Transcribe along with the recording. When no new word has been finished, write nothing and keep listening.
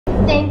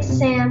Thanks,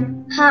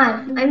 Sam.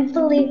 Hi, I'm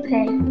Felipe.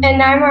 And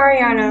I'm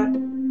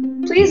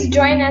Ariana. Please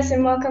join us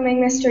in welcoming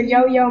Mr.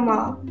 Yo-Yo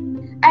Ma.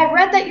 I've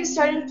read that you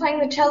started playing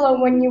the cello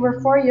when you were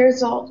 4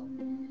 years old.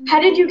 How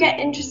did you get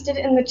interested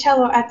in the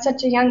cello at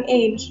such a young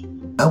age?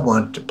 I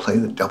wanted to play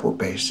the double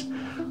bass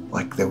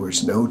like there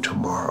was no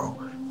tomorrow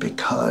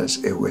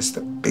because it was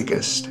the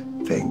biggest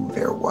thing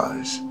there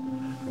was.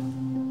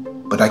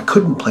 But I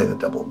couldn't play the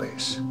double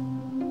bass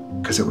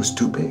because it was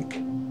too big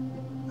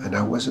and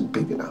I wasn't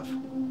big enough.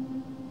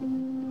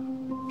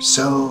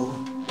 So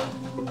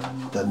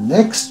the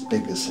next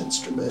biggest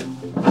instrument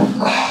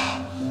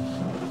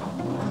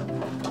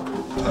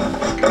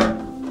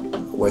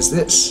was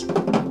this.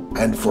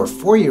 And for a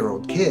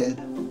 4-year-old kid,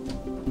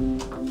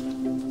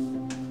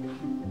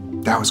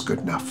 that was good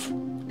enough,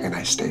 and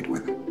I stayed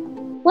with it.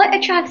 What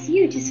attracts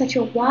you to such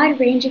a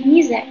wide range of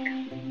music?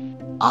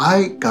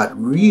 I got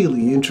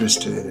really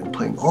interested in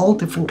playing all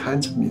different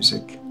kinds of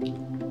music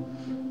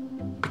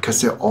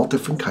because they're all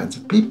different kinds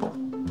of people.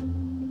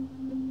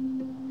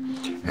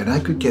 And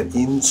I could get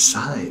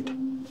inside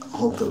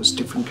all those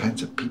different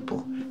kinds of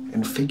people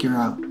and figure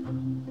out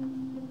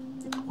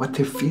what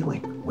they're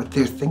feeling, what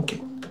they're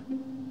thinking.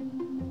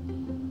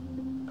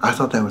 I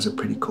thought that was a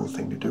pretty cool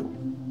thing to do.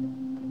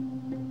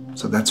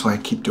 So that's why I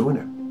keep doing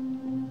it.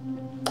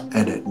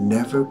 And it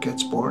never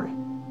gets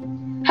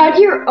boring. How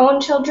do your own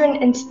children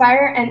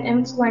inspire and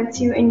influence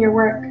you in your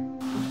work?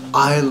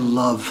 I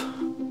love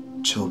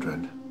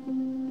children.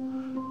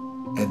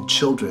 And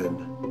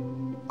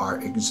children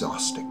are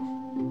exhausting.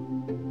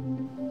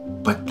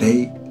 But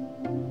they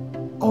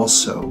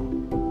also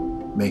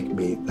make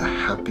me the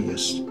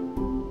happiest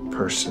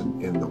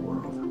person in the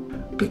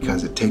world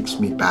because it takes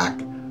me back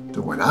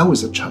to when I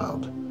was a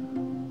child,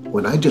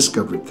 when I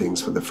discovered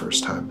things for the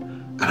first time,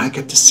 and I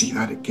get to see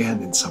that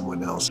again in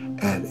someone else.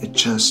 And it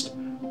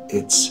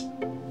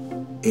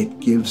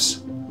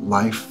gives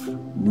life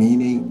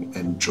meaning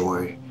and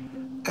joy,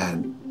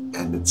 and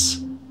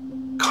it's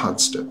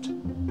constant.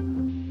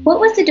 What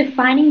was the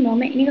defining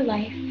moment in your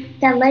life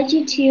that led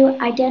you to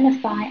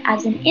identify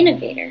as an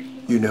innovator?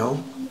 You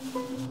know,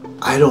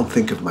 I don't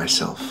think of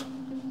myself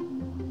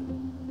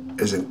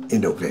as an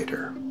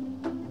innovator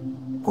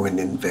or an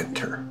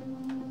inventor.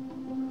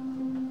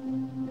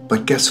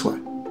 But guess what?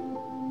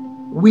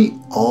 We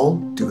all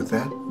do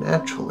that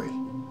naturally.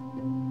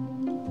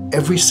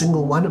 Every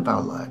single one of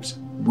our lives,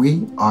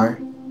 we are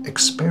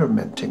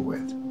experimenting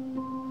with.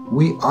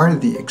 We are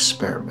the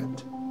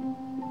experiment.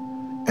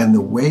 And the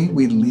way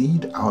we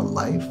lead our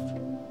life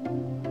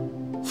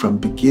from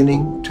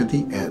beginning to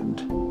the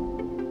end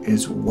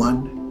is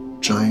one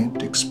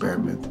giant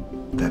experiment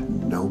that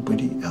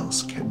nobody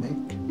else can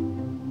make.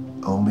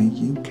 Only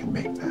you can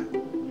make that.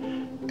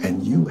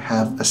 And you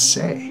have a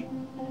say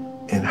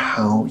in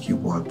how you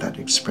want that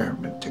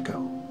experiment to go.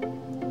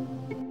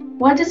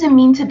 What does it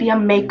mean to be a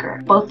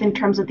maker, both in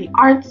terms of the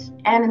arts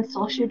and in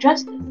social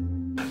justice?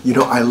 You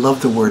know, I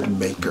love the word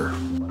maker.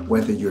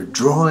 Whether you're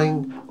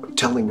drawing or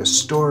telling a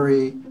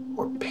story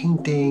or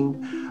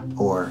painting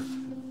or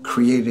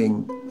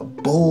creating a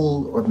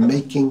bowl or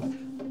making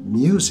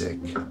music,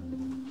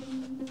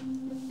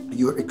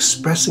 you're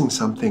expressing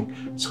something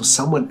so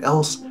someone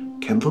else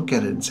can look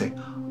at it and say,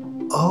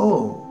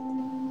 oh,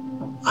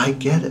 I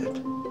get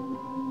it.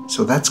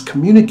 So that's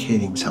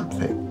communicating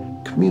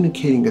something,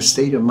 communicating a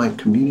state of mind,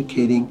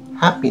 communicating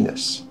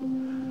happiness.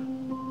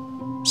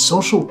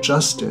 Social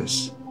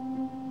justice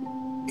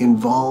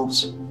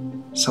involves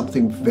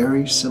something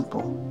very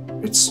simple.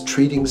 It's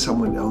treating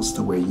someone else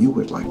the way you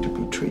would like to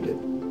be treated.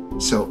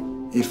 So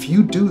if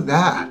you do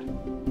that,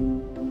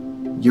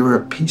 you're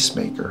a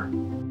peacemaker.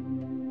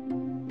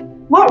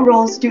 What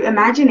roles do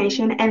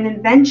imagination and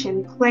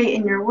invention play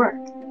in your work?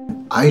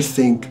 I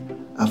think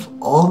of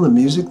all the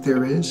music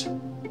there is,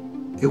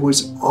 it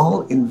was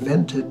all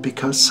invented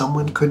because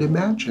someone could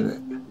imagine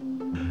it.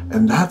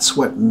 And that's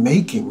what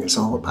making is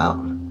all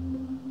about.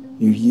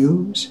 You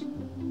use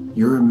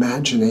your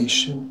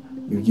imagination,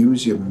 you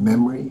use your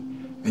memory,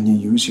 and you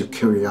use your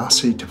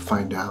curiosity to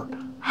find out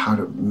how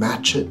to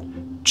match it,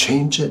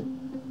 change it.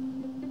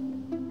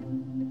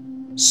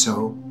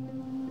 So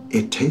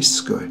it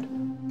tastes good,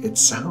 it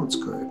sounds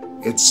good,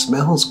 it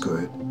smells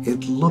good,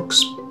 it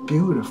looks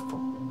beautiful.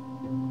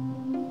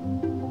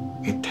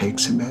 It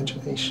takes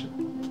imagination.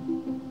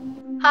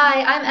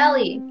 Hi, I'm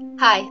Ellie.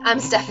 Hi, I'm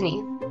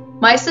Stephanie.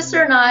 My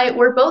sister and I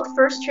were both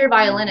first-year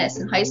violinists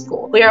in high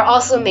school. We are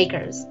also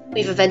makers.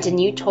 We've invented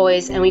new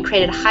toys and we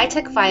created a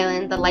high-tech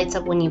violin that lights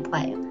up when you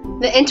play.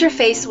 The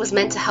interface was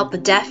meant to help the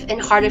deaf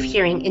and hard of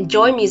hearing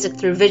enjoy music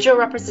through visual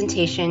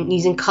representation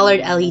using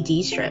colored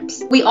LED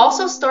strips. We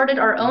also started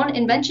our own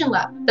Invention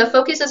lab that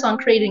focuses on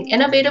creating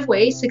innovative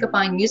ways to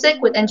combine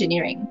music with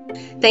engineering.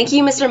 Thank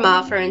you, Mr.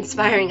 Ma, for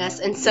inspiring us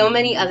and so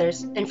many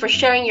others, and for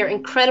sharing your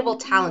incredible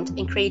talent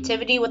and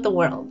creativity with the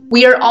world.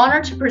 We are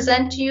honored to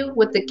present you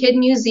with the Kid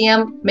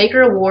Museum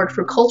Maker Award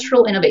for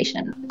Cultural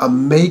Innovation. A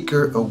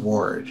Maker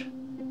Award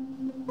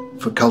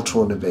for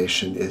Cultural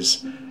Innovation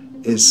is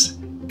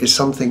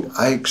something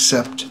I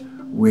accept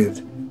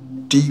with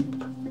deep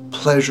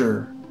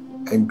pleasure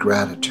and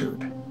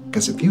gratitude.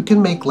 Because if you can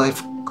make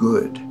life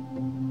good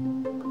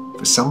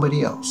for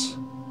somebody else,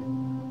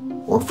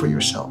 or for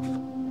yourself,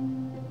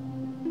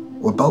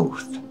 or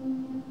both,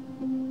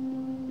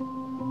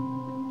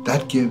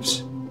 that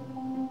gives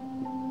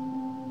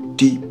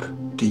deep,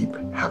 deep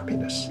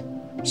happiness.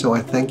 So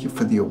I thank you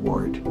for the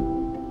award.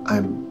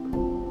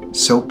 I'm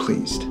so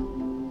pleased.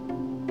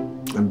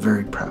 I'm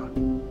very proud.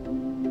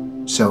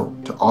 So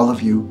to all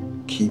of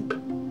you, keep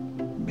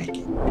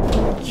making.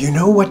 You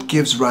know what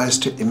gives rise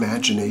to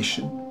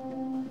imagination?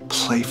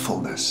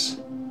 Playfulness.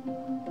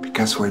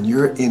 Because when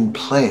you're in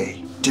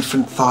play,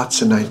 different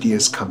thoughts and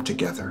ideas come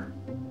together.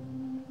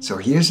 So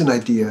here's an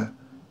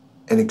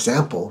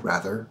example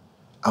rather,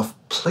 of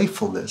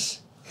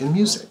playfulness in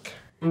music.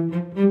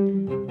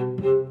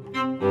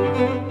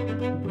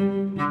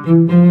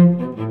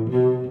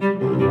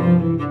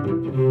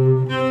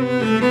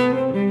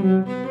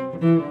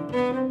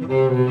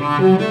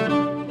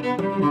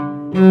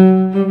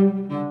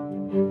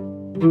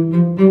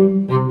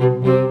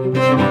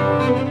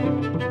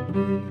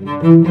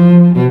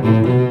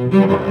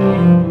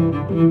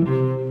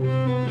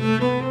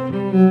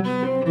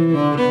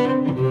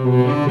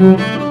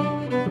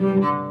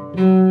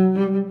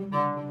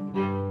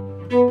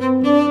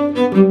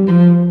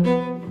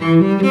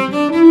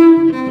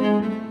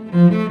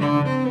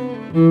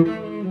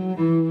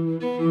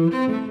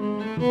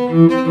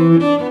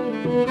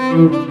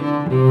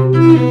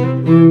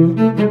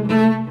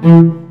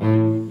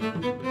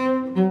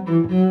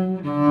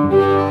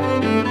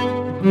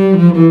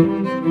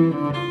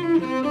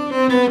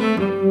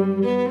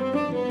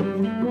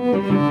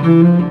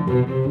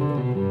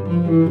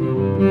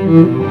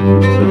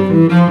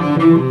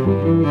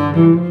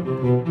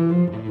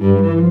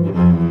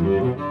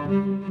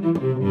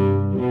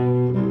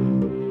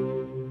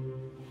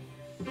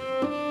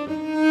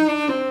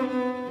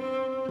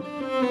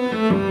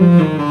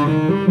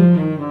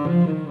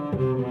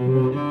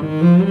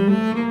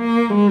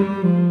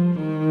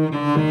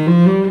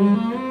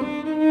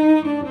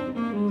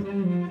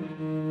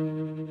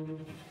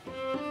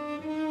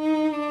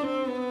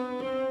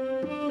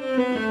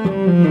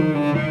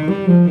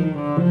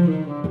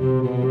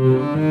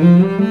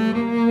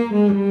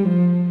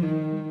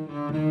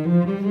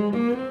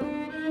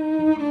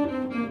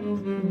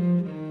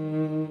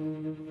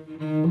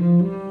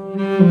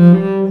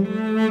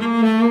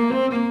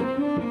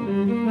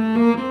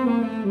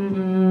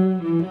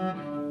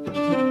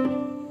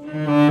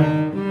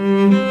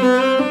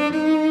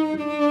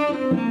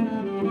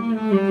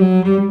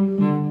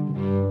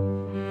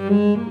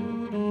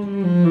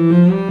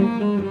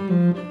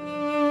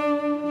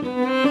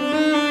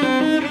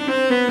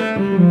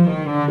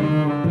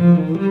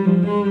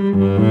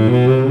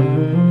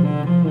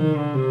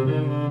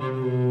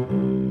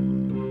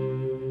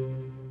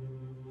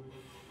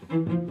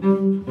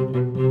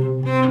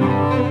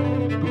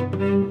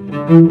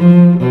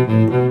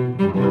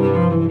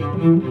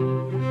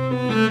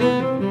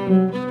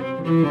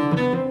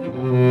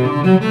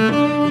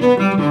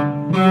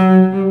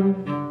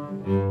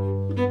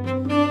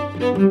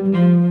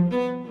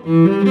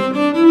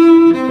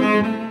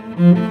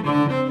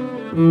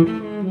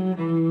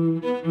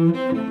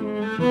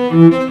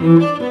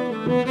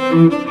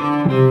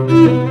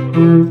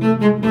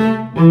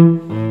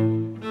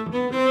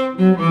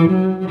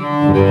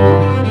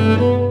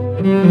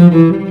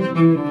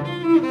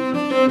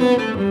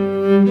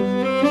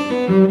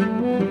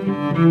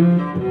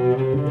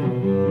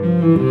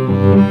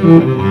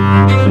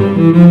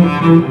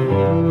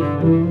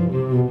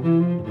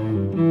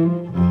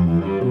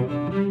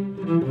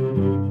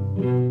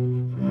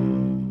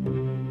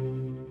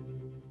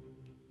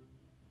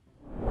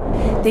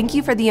 Thank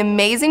you for the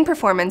amazing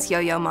performance,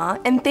 Yo-Yo Ma,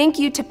 and thank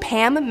you to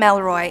Pam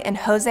Melroy and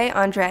Jose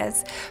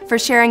Andres for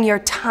sharing your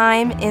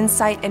time,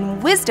 insight,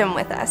 and wisdom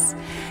with us.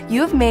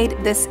 You have made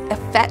this a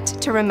fête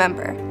to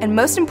remember, and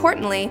most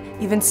importantly,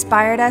 you've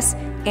inspired us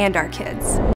and our kids.